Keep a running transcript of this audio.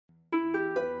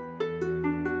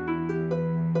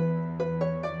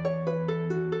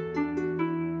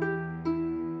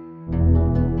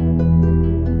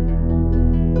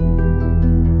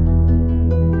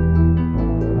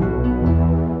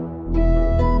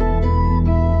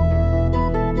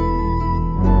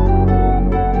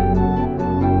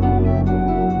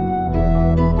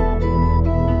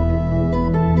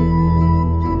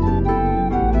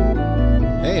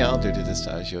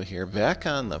Distaggio here, back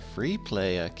on the free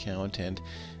play account, and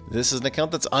this is an account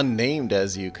that's unnamed,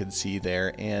 as you could see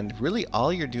there, and really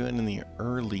all you're doing in the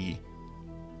early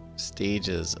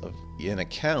stages of an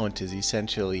account is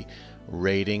essentially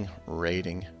raiding.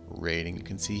 You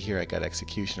can see here I got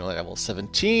Executioner level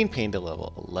 17, Painda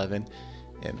level 11,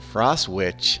 and Frost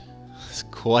Witch is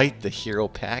quite the hero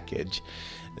package.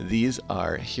 These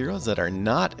are heroes that are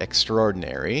not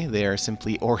extraordinary, they are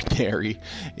simply ordinary,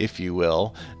 if you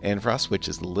will, and Frost Witch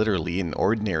is literally an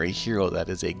ordinary hero that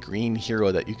is a green hero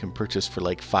that you can purchase for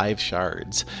like 5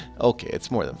 shards. Okay,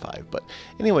 it's more than 5, but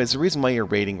anyways, the reason why you're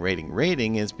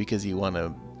raiding is because you want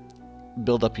to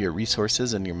build up your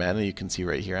resources and your mana. You can see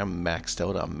right here I'm maxed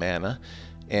out on mana,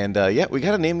 and yeah, we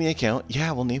gotta name the account.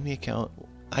 Yeah, we'll name the account.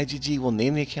 IGG will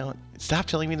name the account. Stop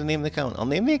telling me to name the account. I'll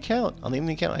name the account.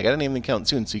 I gotta name the account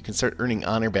soon so you can start earning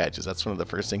honor badges. That's one of the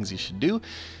first things you should do,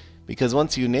 because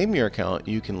once you name your account,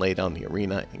 you can lay down the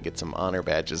arena and get some honor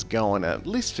badges going at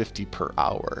least 50 per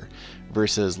hour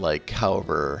versus like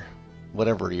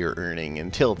whatever you're earning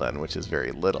until then, which is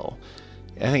very little.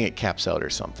 I think it caps out or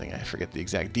something. I forget the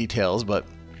exact details, but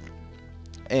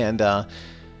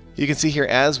you can see here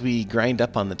as we grind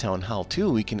up on the Townhall 2,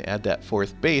 we can add that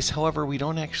 4th base. However, we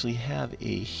don't actually have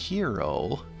a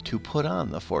hero to put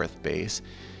on the 4th base.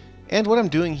 And what I'm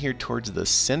doing here towards the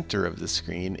center of the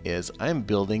screen is I'm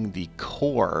building the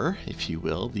core, if you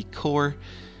will. The core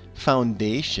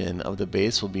foundation of the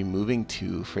base will be moving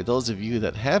to, for those of you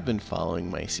that have been following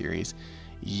my series,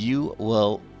 you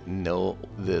will know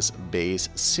this base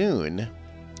soon,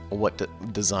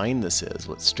 what design this is,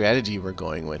 what strategy we're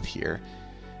going with here.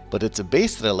 But it's a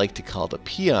base that I like to call the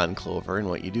peon clover, and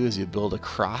what you do is you build a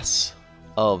cross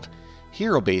of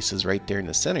hero bases right there in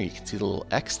the center. You can see the little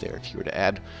X there. If you were to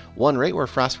add one right where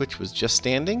Frost Witch was just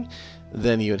standing,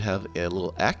 then you would have a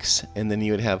little X, and then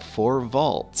you would have 4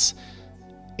 vaults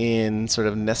sort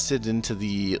of nested into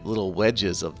the little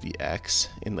wedges of the X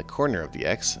in the corner of the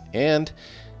X, and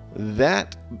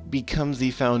that becomes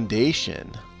the foundation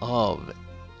of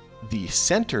the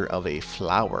center of a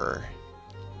flower,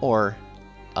 or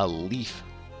a leaf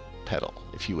petal,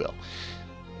 if you will.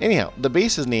 Anyhow, the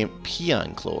base is named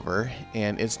Peon Clover,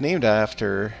 and it's named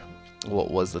after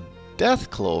what was the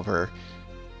Death Clover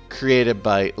created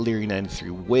by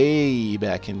Leary93 way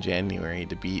back in January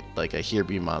to beat like a Here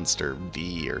Be Monster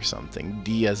D or something.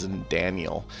 D as in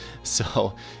Daniel.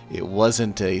 So it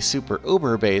wasn't a super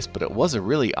uber base, but it was a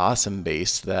really awesome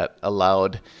base that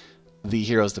allowed the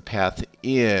heroes to path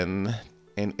in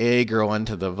and aggro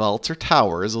onto the vaults or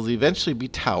towers. Will eventually be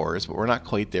towers, but we're not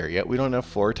quite there yet. We don't have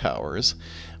 4 towers.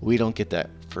 We don't get that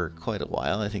for quite a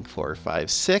while. I think 4, 5,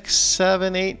 6,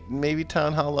 7, 8, maybe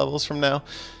Townhall levels from now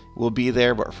will be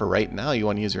there. But for right now, you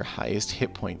want to use your highest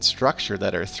hit point structure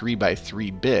that are 3 by 3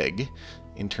 big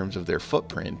in terms of their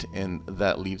footprint, and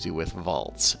that leaves you with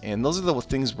vaults. And those are the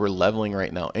things we're leveling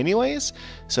right now anyways,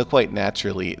 so quite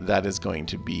naturally that is going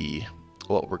to be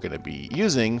what we're going to be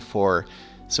using for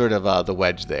sort of the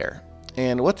wedge there.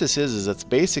 And what this is it's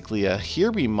basically a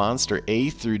Here Be Monster A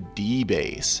through D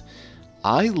base.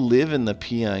 I live in the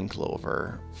Peon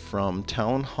Clover from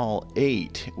Townhall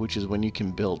 8, which is when you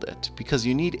can build it, because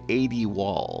you need 80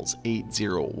 walls, 80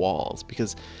 walls,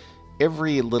 because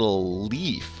every little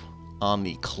leaf on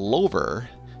the clover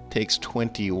takes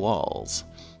 20 walls.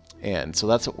 And so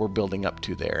that's what we're building up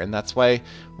to there, and that's why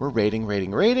we're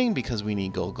raiding, because we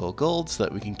need gold so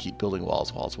that we can keep building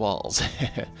walls.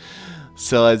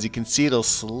 So as you can see, it'll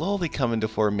slowly come into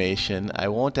formation. I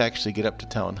won't actually get up to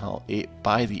Townhall 8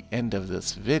 by the end of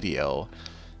this video,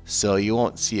 so you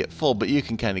won't see it full, but you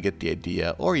can kind of get the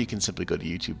idea, or you can simply go to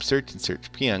YouTube,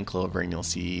 search Peon Clover, and you'll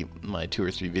see my 2 or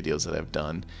 3 videos that I've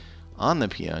done on the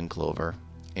Peon Clover,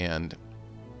 and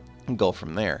go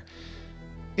from there.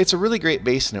 It's a really great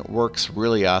base, and it works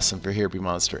really awesome for Here Be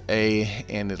Monster A,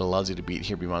 and it allows you to beat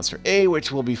Here Be Monster A, which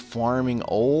we'll be farming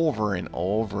over and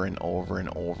over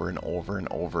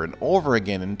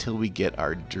again until we get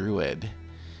our Druid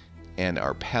and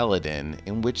our Paladin,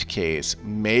 in which case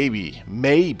maybe,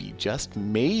 just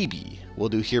maybe, we'll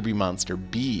do Here Be Monster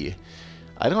B.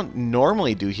 I don't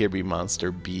normally do Here Be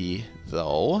Monster B,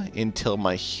 though, until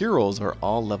my heroes are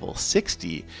all level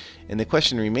 60. And the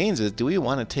question remains is, do we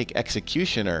want to take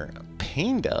Executioner,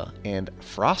 Painda, and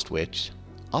Frost Witch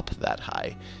up that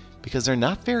high? Because they're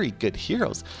not very good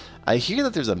heroes. I hear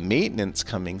that there's a maintenance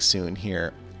coming soon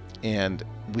here, and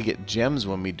we get gems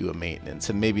when we do a maintenance,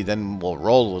 and maybe then we'll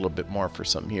roll a little bit more for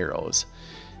some heroes.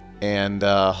 And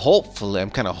hopefully,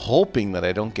 I'm kind of hoping that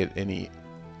I don't get any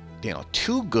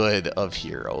too good of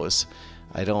heroes.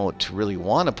 I don't really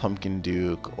want a Pumpkin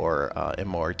Duke or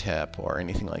Immortep or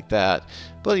anything like that.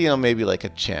 But, you know, maybe like a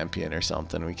champion or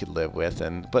something we could live with.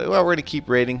 But well, we're going to keep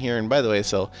raiding here. And by the way,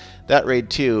 so that raid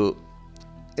too,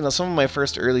 you know, some of my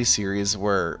first early series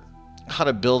were how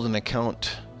to build an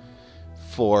account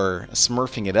for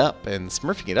smurfing it up. And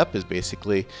smurfing it up is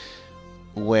basically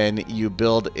when you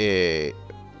build a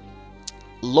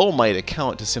low might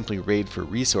account to simply raid for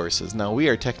resources. Now we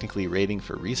are technically raiding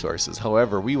for resources,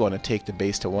 however we want to take the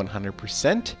base to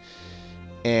 100%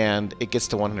 and it gets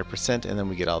to 100% and then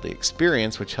we get all the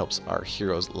experience, which helps our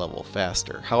heroes level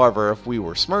faster. However, if we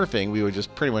were smurfing, we would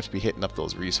just pretty much be hitting up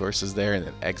those resources there and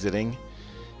then exiting,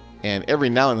 and every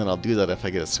now and then I'll do that if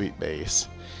I get a sweet base.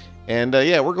 And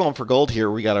yeah, we're going for gold here.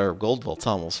 We got our gold vaults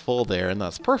almost full there, and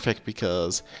that's perfect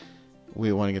because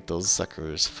we want to get those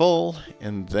suckers full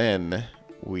and then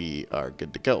we are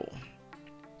good to go.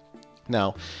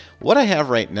 Now, what I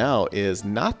have right now is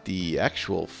not the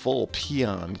actual full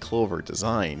peon clover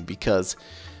design, because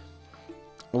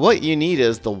what you need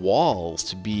is the walls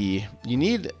to be, you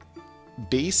need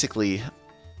basically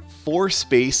 4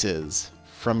 spaces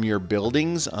from your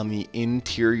buildings on the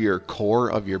interior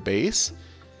core of your base.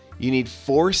 You need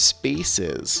 4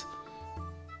 spaces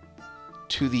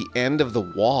to the end of the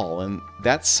wall, and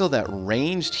that's so that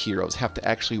ranged heroes have to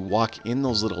actually walk in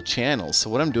those little channels. So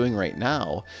what I'm doing right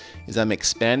now is I'm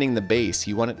expanding the base.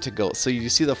 You want it to go, so you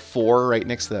see the 4 right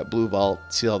next to that blue vault.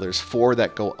 See how there's 4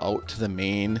 that go out to the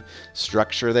main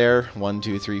structure there? 1,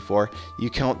 2, 3, 4. You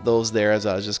count those there as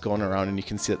I was just going around, and you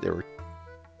can see that there were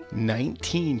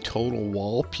 19 total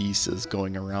wall pieces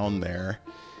going around there.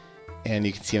 And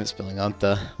you can see I'm spelling out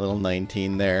the little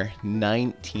 19 there.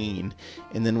 19.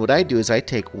 And then what I do is I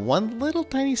take one little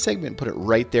tiny segment and put it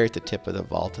right there at the tip of the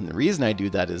vault. And the reason I do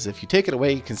that is if you take it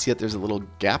away, you can see that there's a little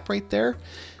gap right there.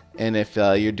 And if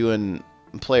you're doing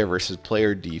player versus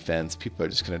player defense, people are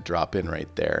just going to drop in right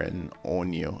there and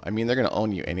own you. I mean, they're going to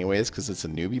own you anyways because it's a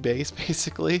newbie base,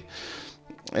 basically.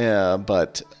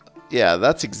 But yeah,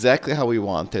 that's exactly how we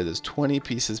want there. There's 20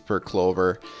 pieces per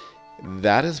clover.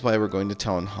 That is why we're going to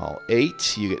Townhall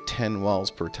 8. You get 10 walls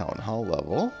per Townhall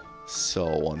level.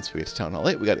 So once we get to Townhall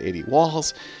 8, we got 80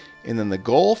 walls. And then the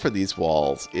goal for these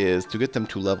walls is to get them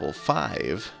to level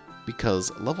 5,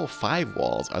 because level 5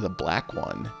 walls are the black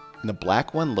one. And the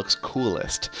black one looks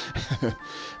coolest.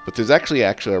 But there's actually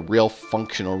a real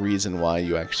functional reason why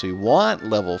you actually want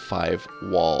level 5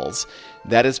 walls.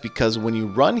 That is because when you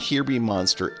run Here Be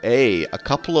Monster A, a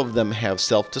couple of them have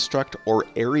self-destruct or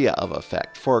area of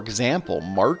effect. For example,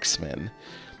 Marksman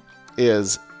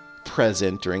is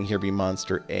present during Here Be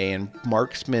Monster A, and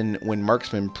Marksman, when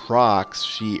Marksman procs,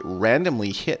 she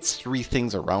randomly hits 3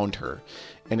 things around her.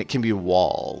 And it can be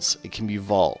walls, it can be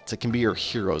vaults, it can be your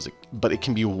heroes, but it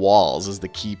can be walls is the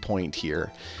key point here.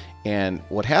 And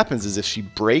what happens is if she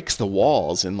breaks the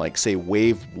walls in, like, say,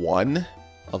 wave 1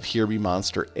 of Here Be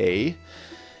Monster A,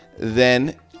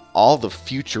 then all the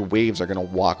future waves are going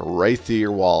to walk right through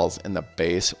your walls and the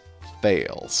base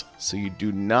fails. So you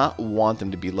do not want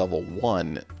them to be level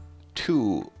 1,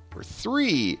 2, or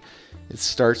 3. It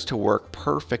starts to work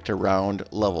perfect around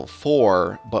level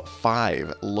 4, but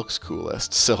 5 looks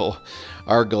coolest. So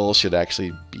our goal should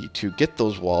actually be to get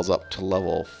those walls up to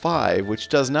level 5, which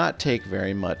does not take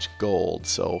very much gold.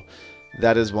 So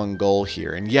that is one goal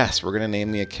here. And yes, we're going to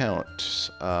name the account.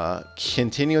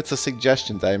 Continue with the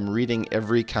suggestions. I'm reading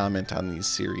every comment on these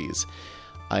series.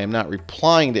 I am not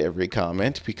replying to every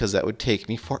comment because that would take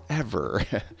me forever.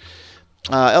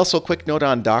 Also, a quick note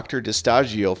on Dr.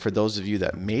 Distaggio for those of you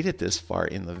that made it this far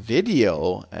in the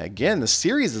video. Again, the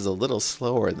series is a little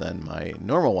slower than my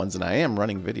normal ones, and I am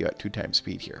running video at 2 times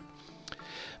speed here.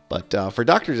 But for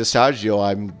Dr. Distaggio,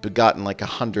 I've gotten like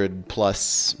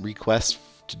 100+ requests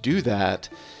to do that,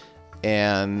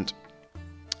 and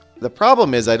the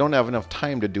problem is I don't have enough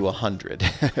time to do 100.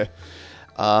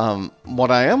 What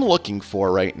I am looking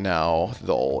for right now,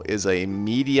 though, is a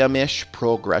medium-ish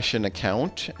progression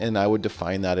account, and I would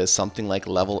define that as something like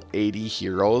level 80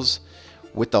 heroes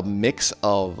with a mix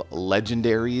of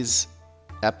legendaries,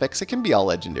 epics. It can be all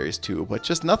legendaries too, but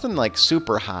just nothing like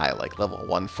super high, like level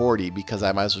 140, because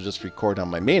I might as well just record on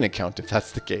my main account if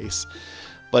that's the case.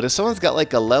 But if someone's got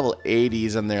like a level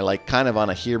 80s and they're like kind of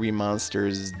on a Here Be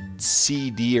Monsters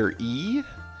C, D, or E,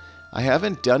 I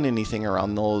haven't done anything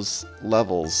around those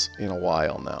levels in a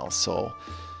while now, so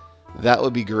that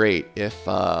would be great.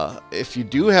 If you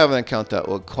do have an account that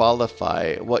will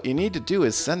qualify, what you need to do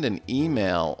is send an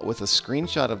email with a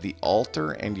screenshot of the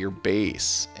altar and your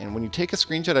base. And when you take a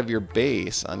screenshot of your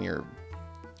base on your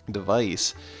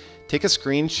device, take a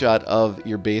screenshot of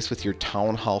your base with your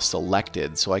Townhall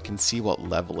selected so I can see what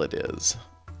level it is.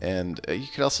 And you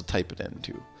could also type it in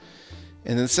too.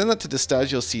 And then send that to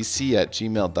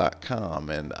distaggio@gmail.com.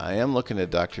 And I am looking at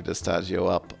Dr.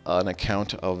 Distaggio up an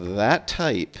account of that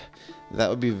type. That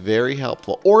would be very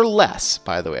helpful. Or less,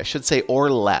 by the way. I should say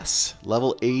or less.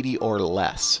 Level 80 or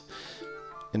less.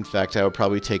 In fact, I would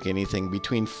probably take anything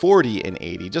between 40 and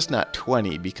 80, just not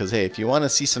 20. Because, hey, if you want to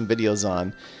see some videos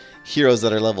on heroes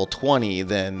that are level 20,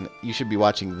 then you should be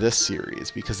watching this series.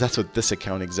 Because that's what this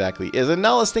account exactly is. And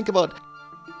now let's think about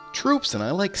troops. And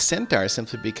I like centaurs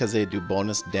simply because they do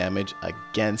bonus damage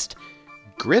against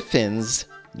griffins.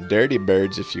 Dirty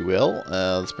birds, if you will.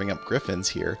 Let's bring up griffins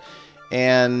here.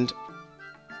 And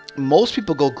most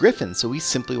people go griffins, so we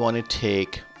simply want to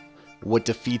take what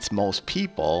defeats most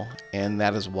people, and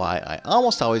that is why I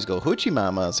almost always go hoochie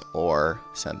mamas or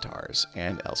centaurs,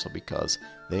 and also because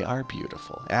they are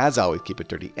beautiful. As always, keep it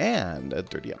dirty and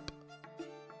dirty up.